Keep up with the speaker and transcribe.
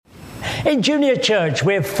In junior church,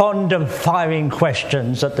 we're fond of firing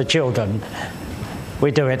questions at the children.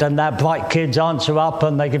 We do it, and our bright kids answer up,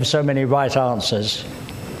 and they give so many right answers.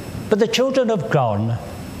 But the children have gone,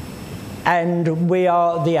 and we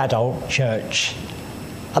are the adult church.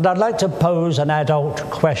 And I'd like to pose an adult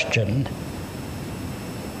question.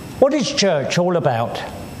 What is church all about?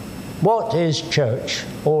 What is church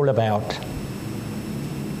all about?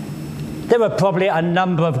 There are probably a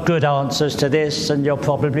number of good answers to this, and you're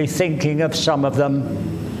probably thinking of some of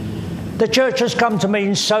them. The church has come to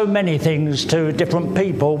mean so many things to different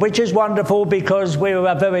people, which is wonderful because we're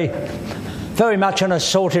a very, very much an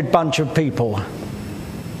assorted bunch of people.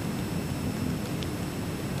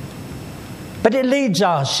 But it leads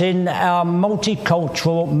us in our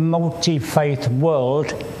multicultural, multi-faith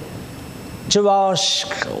world to ask,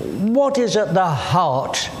 what is at the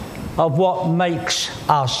heart of what makes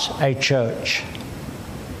us a church?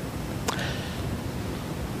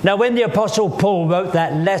 Now, when the Apostle Paul wrote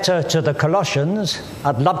that letter to the Colossians,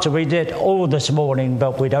 I'd love to read it all this morning,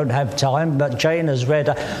 but we don't have time. But Jane has read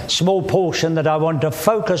a small portion that I want to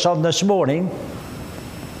focus on this morning.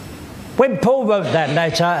 When Paul wrote that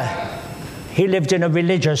letter, he lived in a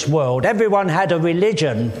religious world. Everyone had a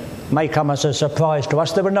religion. May come as a surprise to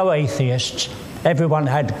us. There were no atheists. Everyone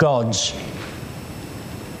had gods.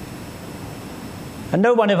 And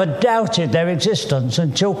no one ever doubted their existence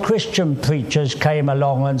until Christian preachers came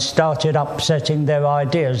along and started upsetting their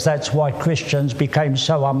ideas. That's why Christians became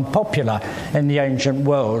so unpopular in the ancient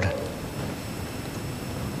world.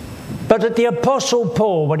 But at the Apostle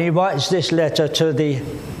Paul, when he writes this letter to the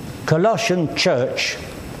Colossian church,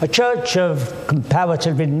 a church of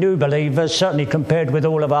comparatively new believers, certainly compared with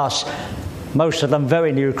all of us, most of them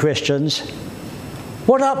very new Christians,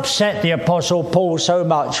 what upset the Apostle Paul so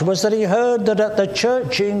much was that he heard that at the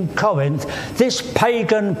church in Corinth, this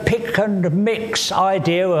pagan pick and mix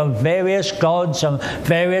idea of various gods and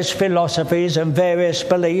various philosophies and various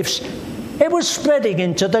beliefs, it was spreading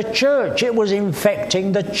into the church. It was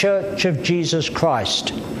infecting the church of Jesus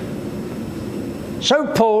Christ.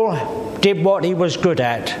 So Paul did what he was good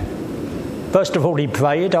at. First of all, he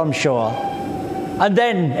prayed, I'm sure. And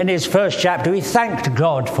then, in his first chapter, he thanked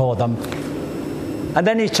God for them. And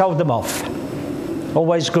then he told them off.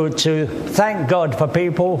 Always good to thank God for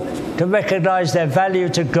people, to recognise their value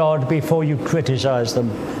to God before you criticise them.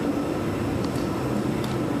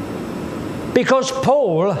 Because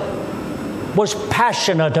Paul was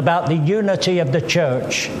passionate about the unity of the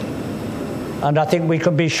church. And I think we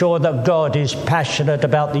can be sure that God is passionate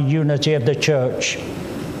about the unity of the church.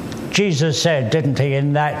 Jesus said, didn't he,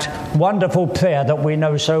 in that wonderful prayer that we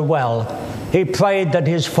know so well, he prayed that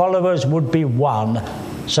his followers would be one,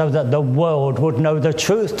 so that the world would know the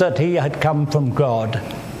truth that he had come from God.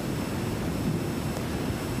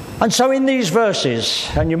 And so in these verses,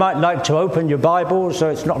 and you might like to open your Bibles, so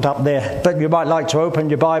it's not up there, but you might like to open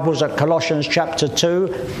your Bibles at Colossians chapter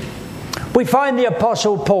 2, we find the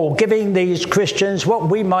Apostle Paul giving these Christians what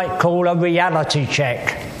we might call a reality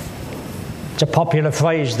check. It's a popular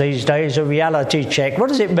phrase these days, a reality check. What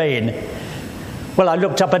does it mean? Well, I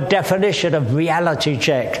looked up a definition of reality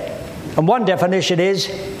check. And one definition is,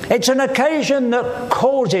 it's an occasion that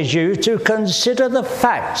causes you to consider the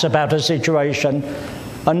facts about a situation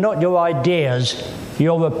and not your ideas,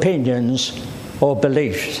 your opinions or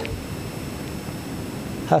beliefs.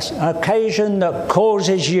 An occasion that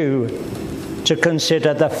causes you to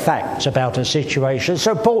consider the facts about a situation.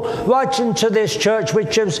 So Paul writes into this church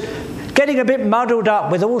which is getting a bit muddled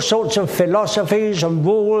up with all sorts of philosophies and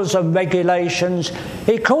rules and regulations.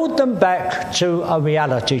 He called them back to a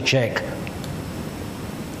reality check.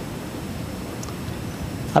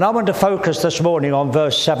 And I want to focus this morning on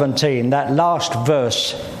verse 17, that last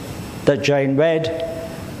verse that Jane read,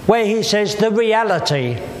 where he says the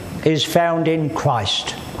reality is found in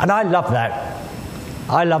Christ. And I love that.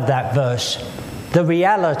 I love that verse. The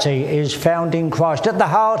reality is found in Christ. At the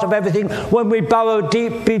heart of everything, when we burrow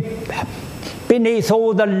deep beneath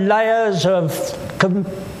all the layers of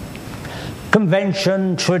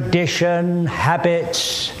convention, tradition,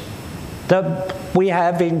 habits that we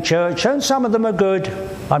have in church, and some of them are good.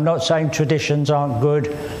 I'm not saying traditions aren't good.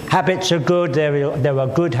 Habits are good. There are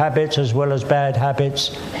good habits as well as bad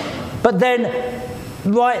habits. But then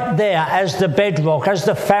right there as the bedrock, as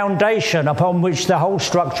the foundation upon which the whole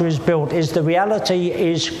structure is built, is the reality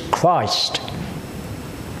is Christ.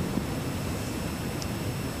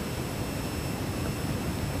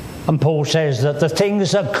 And Paul says that the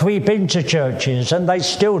things that creep into churches, and they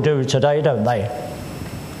still do today, don't they?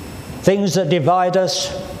 Things that divide us,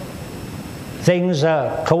 things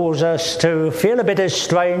that cause us to feel a bit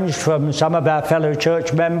estranged from some of our fellow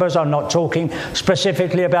church members. I'm not talking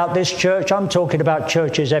specifically about this church, I'm talking about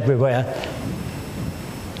churches everywhere.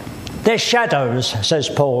 They're shadows, says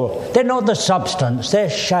Paul. They're not the substance, they're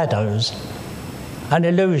shadows. An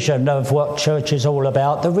illusion of what church is all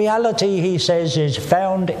about. The reality, he says, is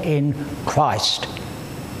found in Christ.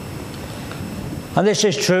 And this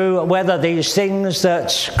is true whether these things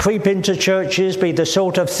that creep into churches be the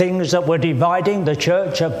sort of things that were dividing the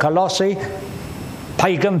church of Colossae,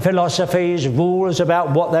 pagan philosophies, rules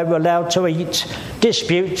about what they were allowed to eat,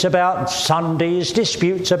 disputes about Sundays,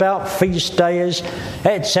 disputes about feast days,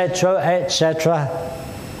 etc., etc.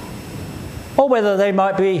 Or whether they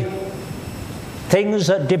might be things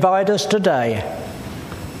that divide us today.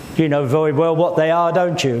 You know very well what they are,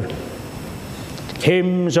 don't you?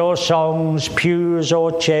 Hymns or songs, pews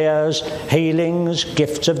or chairs, healings,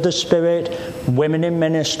 gifts of the Spirit, women in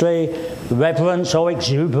ministry, reverence or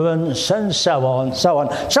exuberance, and so on, so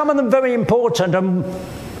on. Some of them very important, and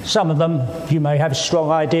some of them you may have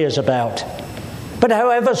strong ideas about. But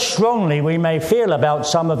however strongly we may feel about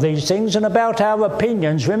some of these things and about our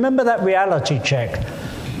opinions, remember that reality check.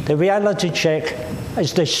 The reality check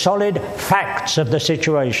is the solid facts of the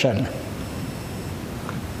situation.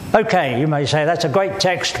 Okay, you may say, that's a great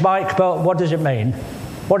text, Mike, but what does it mean?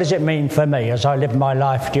 What does it mean for me as I live my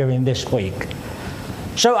life during this week?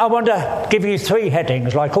 So I want to give you 3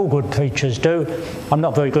 headings, like all good preachers do. I'm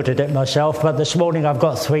not very good at it myself, but this morning I've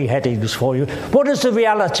got 3 headings for you. What does the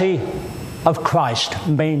reality of Christ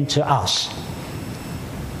mean to us?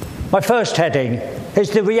 My first heading is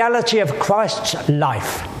the reality of Christ's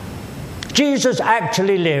life. Jesus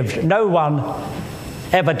actually lived. No one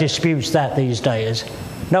ever disputes that these days.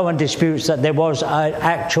 No one disputes that there was an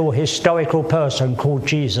actual historical person called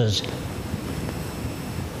Jesus.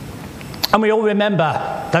 And we all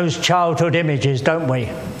remember those childhood images, don't we?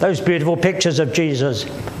 Those beautiful pictures of Jesus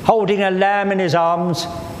holding a lamb in his arms.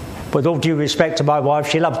 With all due respect to my wife,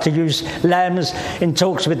 she loves to use lambs in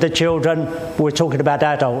talks with the children. We're talking about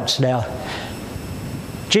adults now.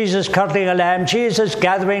 Jesus cuddling a lamb, Jesus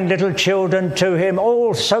gathering little children to him,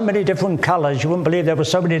 all so many different colours. You wouldn't believe there were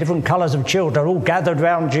so many different colours of children all gathered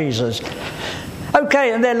round Jesus.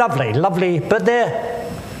 Okay, and they're lovely, but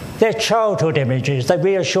they're childhood images. They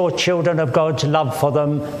reassure children of God's love for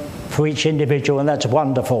them, for each individual, and that's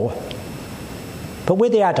wonderful. But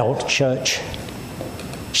we're the adult church,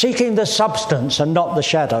 seeking the substance and not the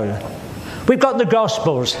shadow. We've got the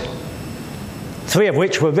Gospels, 3 of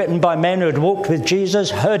which were written by men who had walked with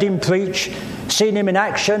Jesus, heard him preach, seen him in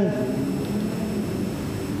action.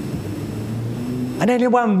 And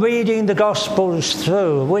anyone reading the Gospels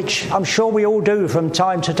through, which I'm sure we all do from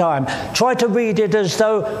time to time, try to read it as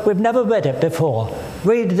though we've never read it before.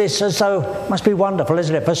 Read this as though, it must be wonderful,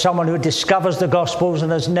 isn't it, for someone who discovers the Gospels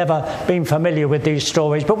and has never been familiar with these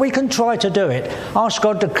stories. But we can try to do it. Ask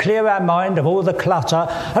God to clear our mind of all the clutter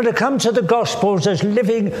and to come to the Gospels as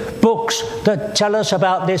living books that tell us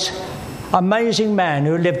about this amazing man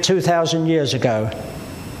who lived 2,000 years ago.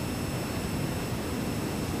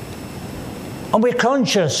 And we're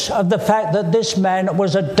conscious of the fact that this man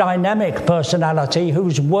was a dynamic personality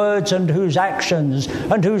whose words and whose actions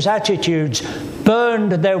and whose attitudes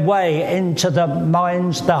burned their way into the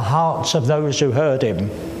minds, the hearts of those who heard him.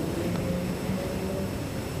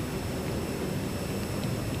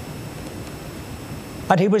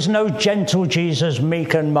 And he was no gentle Jesus,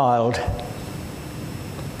 meek and mild.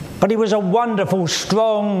 But he was a wonderful,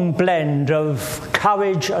 strong blend of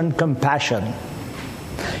courage and compassion.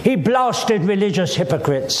 He blasted religious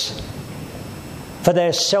hypocrites for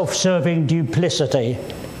their self-serving duplicity,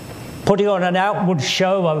 putting on an outward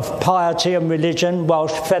show of piety and religion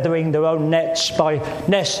whilst feathering their own nests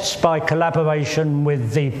by collaboration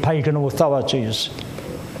with the pagan authorities.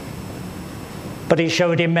 But he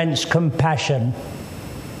showed immense compassion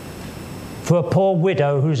for a poor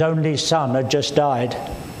widow whose only son had just died,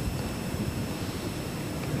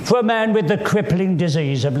 for a man with the crippling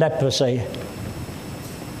disease of leprosy,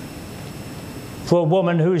 for a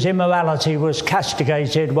woman whose immorality was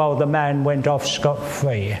castigated while the man went off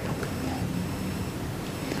scot-free.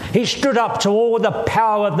 He stood up to all the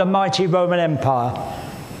power of the mighty Roman Empire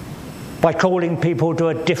by calling people to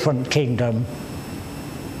a different kingdom,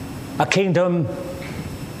 a kingdom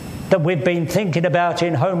that we've been thinking about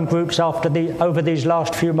in home groups over these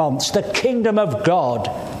last few months, the kingdom of God.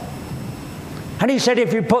 And he said,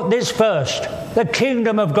 if you put this first, the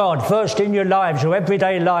kingdom of God first in your lives, your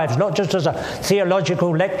everyday lives, not just as a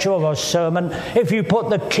theological lecture or a sermon, if you put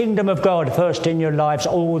the kingdom of God first in your lives,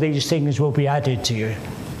 all these things will be added to you.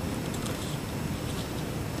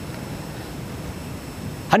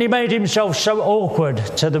 And he made himself so awkward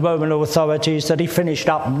to the Roman authorities that he finished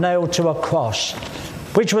up nailed to a cross,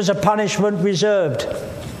 which was a punishment reserved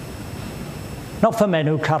not for men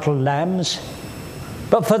who cudgel lambs,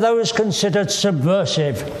 but for those considered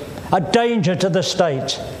subversive, a danger to the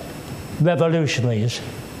state, revolutionaries.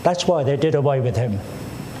 That's why they did away with him.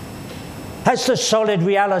 That's the solid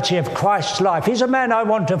reality of Christ's life. He's a man I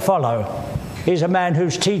want to follow. He's a man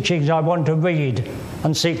whose teachings I want to read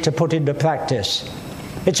and seek to put into practice.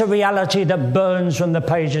 It's a reality that burns from the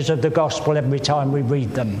pages of the gospel every time we read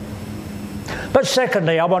them. But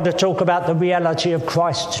secondly, I want to talk about the reality of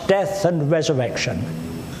Christ's death and resurrection.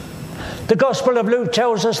 The Gospel of Luke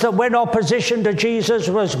tells us that when opposition to Jesus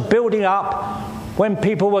was building up, when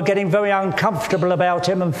people were getting very uncomfortable about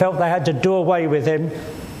him and felt they had to do away with him,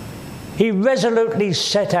 he resolutely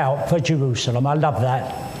set out for Jerusalem. I love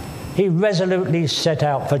that. He resolutely set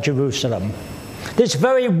out for Jerusalem. This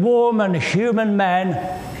very warm and human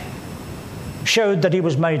man showed that he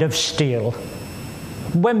was made of steel.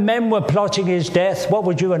 When men were plotting his death, what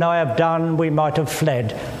would you and I have done? We might have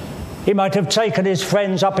fled. He might have taken his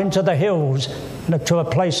friends up into the hills and to a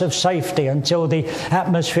place of safety until the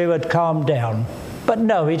atmosphere had calmed down. But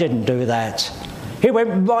no, he didn't do that. He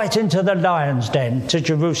went right into the lion's den to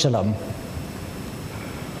Jerusalem.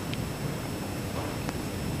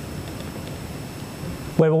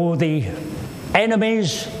 Where all the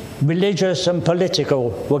enemies, religious and political,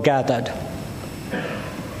 were gathered.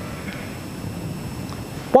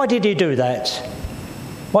 Why did he do that?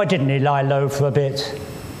 Why didn't he lie low for a bit?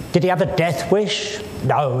 Did he have a death wish?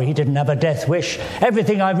 No, he didn't have a death wish.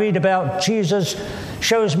 Everything I read about Jesus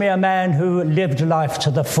shows me a man who lived life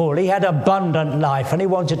to the full. He had abundant life and he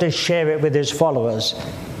wanted to share it with his followers.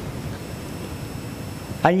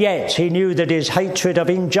 And yet he knew that his hatred of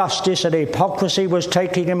injustice and hypocrisy was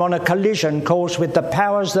taking him on a collision course with the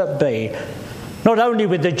powers that be, not only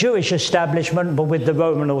with the Jewish establishment but with the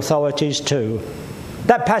Roman authorities too.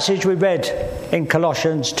 That passage we read in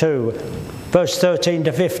Colossians 2, verse 13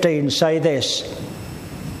 to 15, say this: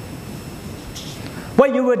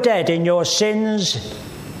 when you were dead in your sins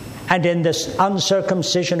and in the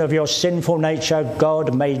uncircumcision of your sinful nature,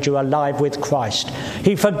 God made you alive with Christ.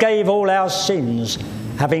 He forgave all our sins,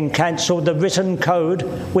 having cancelled the written code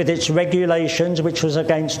with its regulations which was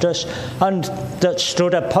against us and that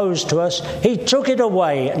stood opposed to us. He took it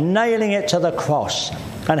away, nailing it to the cross.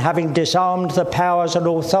 And having disarmed the powers and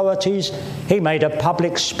authorities, he made a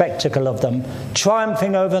public spectacle of them,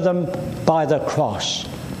 triumphing over them by the cross.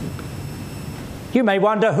 You may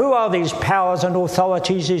wonder, who are these powers and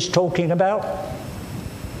authorities he's talking about?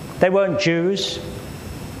 They weren't Jews.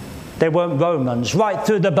 They weren't Romans. Right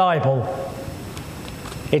through the Bible,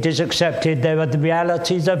 it is accepted there are the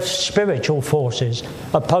realities of spiritual forces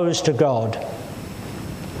opposed to God.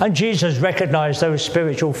 And Jesus recognized those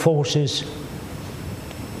spiritual forces.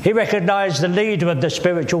 He recognized the leader of the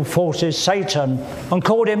spiritual forces, Satan, and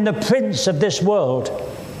called him the prince of this world.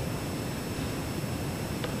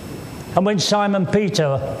 And when Simon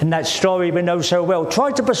Peter, in that story we know so well,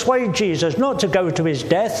 tried to persuade Jesus not to go to his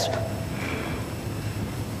death,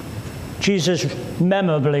 Jesus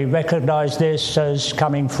memorably recognized this as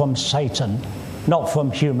coming from Satan, not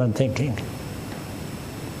from human thinking.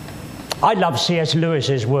 I love C.S.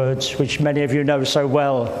 Lewis's words, which many of you know so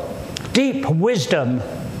well. Deep wisdom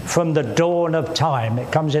from the dawn of time.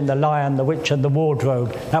 It comes in The Lion, the Witch and the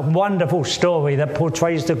Wardrobe, that wonderful story that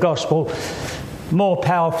portrays the gospel more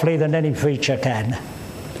powerfully than any preacher can.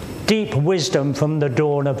 Deep wisdom from the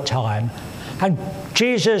dawn of time. And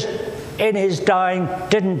Jesus, in his dying,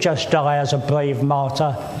 didn't just die as a brave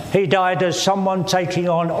martyr. He died as someone taking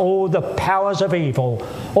on all the powers of evil,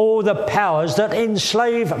 all the powers that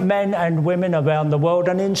enslave men and women around the world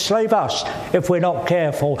and enslave us if we're not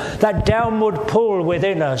careful. That downward pull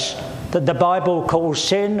within us that the Bible calls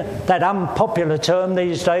sin, that unpopular term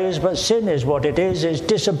these days, but sin is what it is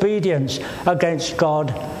disobedience against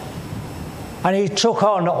God. And he took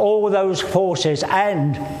on all those forces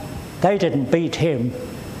and they didn't beat him.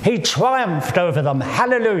 He triumphed over them.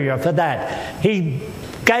 Hallelujah for that. He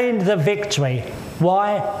gained the victory.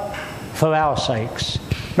 Why? For our sakes.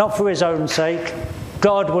 Not for his own sake.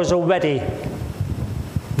 God was already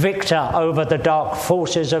victor over the dark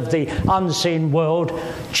forces of the unseen world.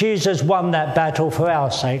 Jesus won that battle for our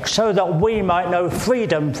sake, so that we might know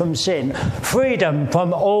freedom from sin, freedom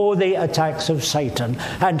from all the attacks of Satan,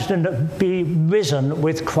 and to be risen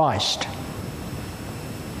with Christ.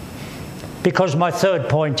 Because my third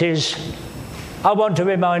point is, I want to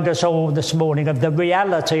remind us all this morning of the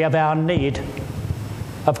reality of our need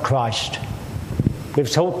of Christ. We've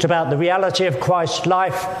talked about the reality of Christ's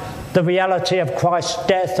life, the reality of Christ's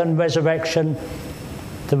death and resurrection,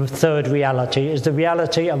 the third reality, is the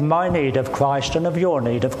reality of my need of Christ and of your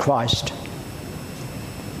need of Christ.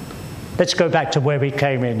 Let's go back to where we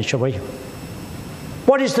came in, shall we?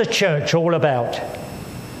 What is the church all about?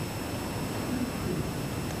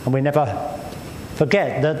 And we never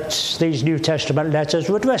forget that these New Testament letters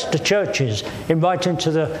were addressed to churches. In writing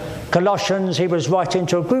to the Colossians, he was writing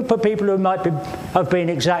to a group of people who might have been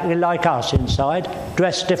exactly like us inside,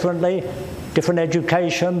 dressed differently, different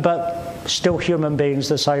education, but still human beings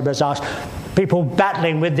the same as us. People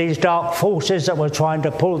battling with these dark forces that were trying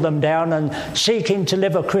to pull them down and seeking to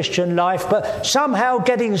live a Christian life, but somehow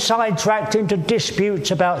getting sidetracked into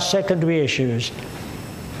disputes about secondary issues.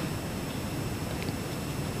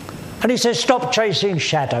 And he says, stop chasing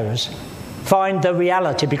shadows. Find the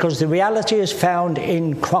reality, because the reality is found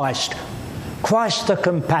in Christ. Christ the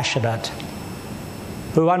compassionate,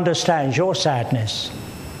 who understands your sadness,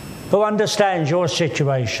 who understands your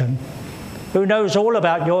situation, who knows all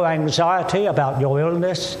about your anxiety, about your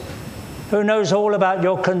illness, who knows all about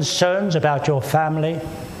your concerns, about your family,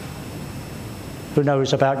 who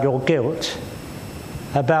knows about your guilt,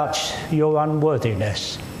 about your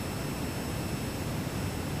unworthiness.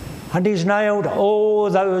 And he's nailed all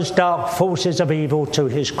those dark forces of evil to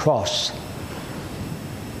his cross.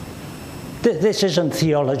 This isn't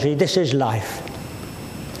theology, this is life.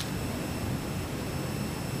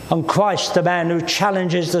 And Christ, the man who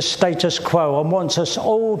challenges the status quo and wants us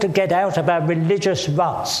all to get out of our religious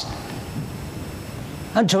ruts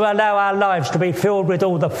and to allow our lives to be filled with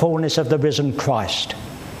all the fullness of the risen Christ.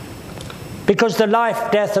 Because the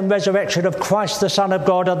life, death and resurrection of Christ, the Son of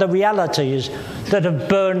God, are the realities that have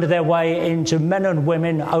burned their way into men and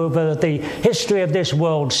women over the history of this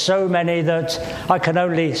world. So many that I can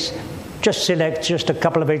only just select just a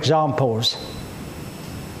couple of examples.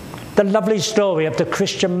 The lovely story of the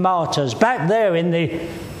Christian martyrs back there in the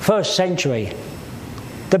first century.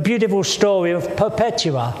 The beautiful story of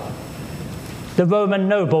Perpetua, the Roman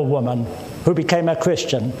noblewoman who became a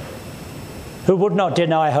Christian, who would not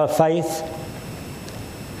deny her faith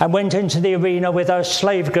and went into the arena with her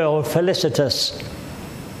slave girl Felicitas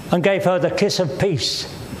and gave her the kiss of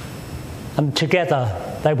peace, and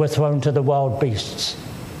together they were thrown to the wild beasts,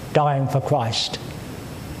 dying for Christ.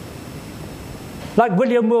 Like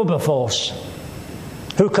William Wilberforce,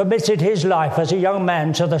 who committed his life as a young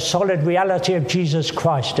man to the solid reality of Jesus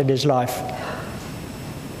Christ in his life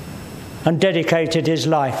and dedicated his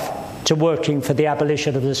life to working for the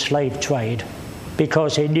abolition of the slave trade,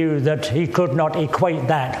 because he knew that he could not equate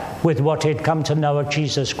that with what he'd come to know of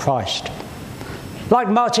Jesus Christ. Like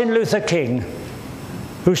Martin Luther King,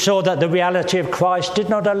 who saw that the reality of Christ did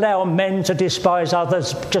not allow men to despise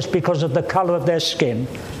others just because of the colour of their skin,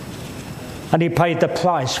 and he paid the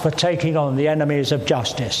price for taking on the enemies of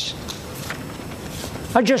justice.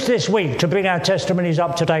 And just this week, to bring our testimonies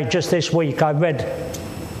up to date, just this week I read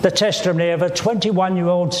the testimony of a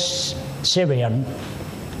 21-year-old Syrian,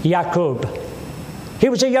 Yaqub. He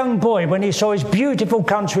was a young boy when he saw his beautiful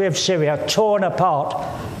country of Syria torn apart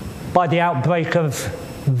by the outbreak of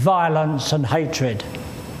violence and hatred.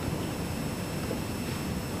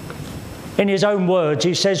 In his own words,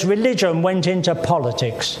 he says, religion went into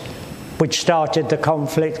politics, which started the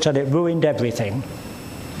conflict, and it ruined everything.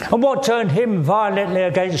 And what turned him violently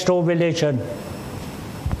against all religion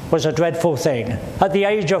was a dreadful thing. At the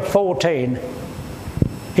age of 14,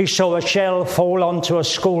 he saw a shell fall onto a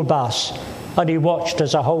school bus, and he watched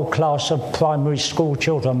as a whole class of primary school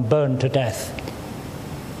children burned to death.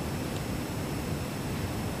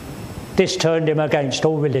 This turned him against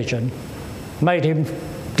all religion, made him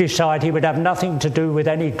decide he would have nothing to do with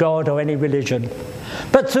any God or any religion.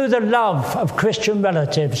 But through the love of Christian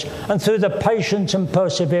relatives and through the patience and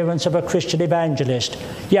perseverance of a Christian evangelist,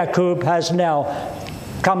 Yaqub has now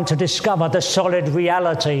come to discover the solid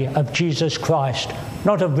reality of Jesus Christ,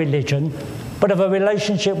 not of religion, but of a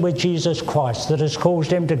relationship with Jesus Christ that has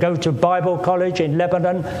caused him to go to Bible college in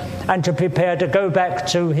Lebanon and to prepare to go back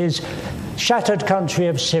to his shattered country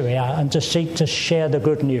of Syria and to seek to share the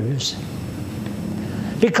good news.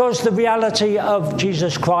 Because the reality of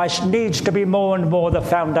Jesus Christ needs to be more and more the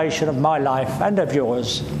foundation of my life and of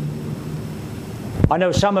yours. I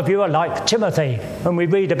know some of you are like Timothy, whom we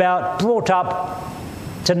read about, brought up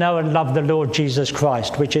to know and love the Lord Jesus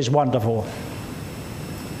Christ, which is wonderful.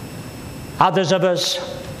 Others of us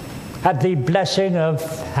have the blessing of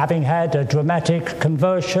having had a dramatic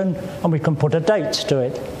conversion, and we can put a date to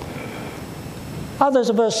it.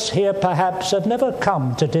 Others of us here perhaps have never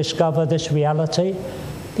come to discover this reality.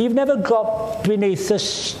 You've never got beneath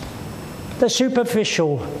the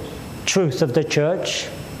superficial truth of the church,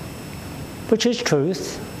 which is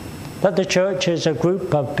truth, that the church is a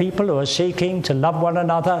group of people who are seeking to love one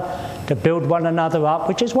another, to build one another up,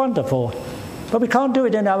 which is wonderful. But we can't do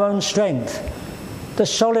it in our own strength. The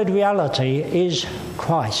solid reality is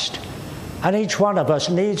Christ. And each one of us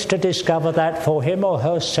needs to discover that for him or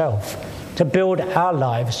herself, to build our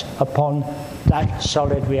lives upon that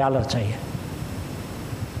solid reality.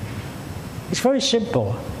 It's very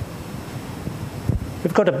simple.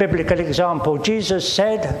 We've got a biblical example. Jesus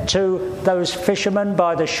said to those fishermen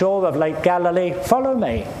by the shore of Lake Galilee, "Follow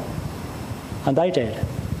me." And they did.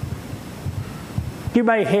 You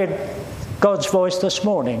may hear God's voice this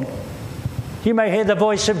morning. You may hear the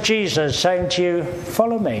voice of Jesus saying to you,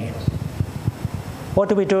 "Follow me." What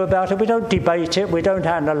do we do about it? We don't debate it. We don't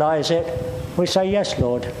analyse it. We say, "Yes,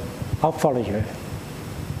 Lord, I'll follow you."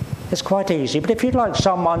 It's quite easy. But if you'd like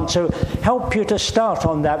someone to help you to start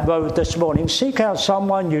on that road this morning, seek out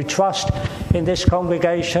someone you trust in this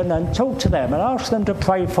congregation and talk to them and ask them to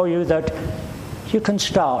pray for you that you can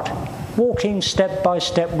start walking step by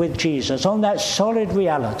step with Jesus on that solid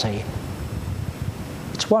reality.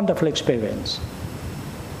 It's a wonderful experience.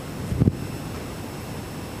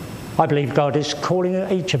 I believe God is calling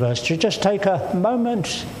each of us to just take a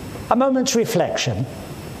moment's reflection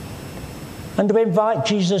and to invite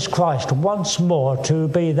Jesus Christ once more to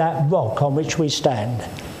be that rock on which we stand,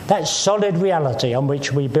 that solid reality on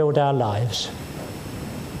which we build our lives.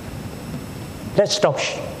 Let's stop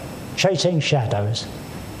chasing shadows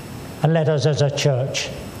and let us as a church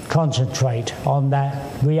concentrate on that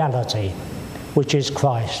reality which is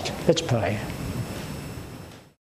Christ. Let's pray.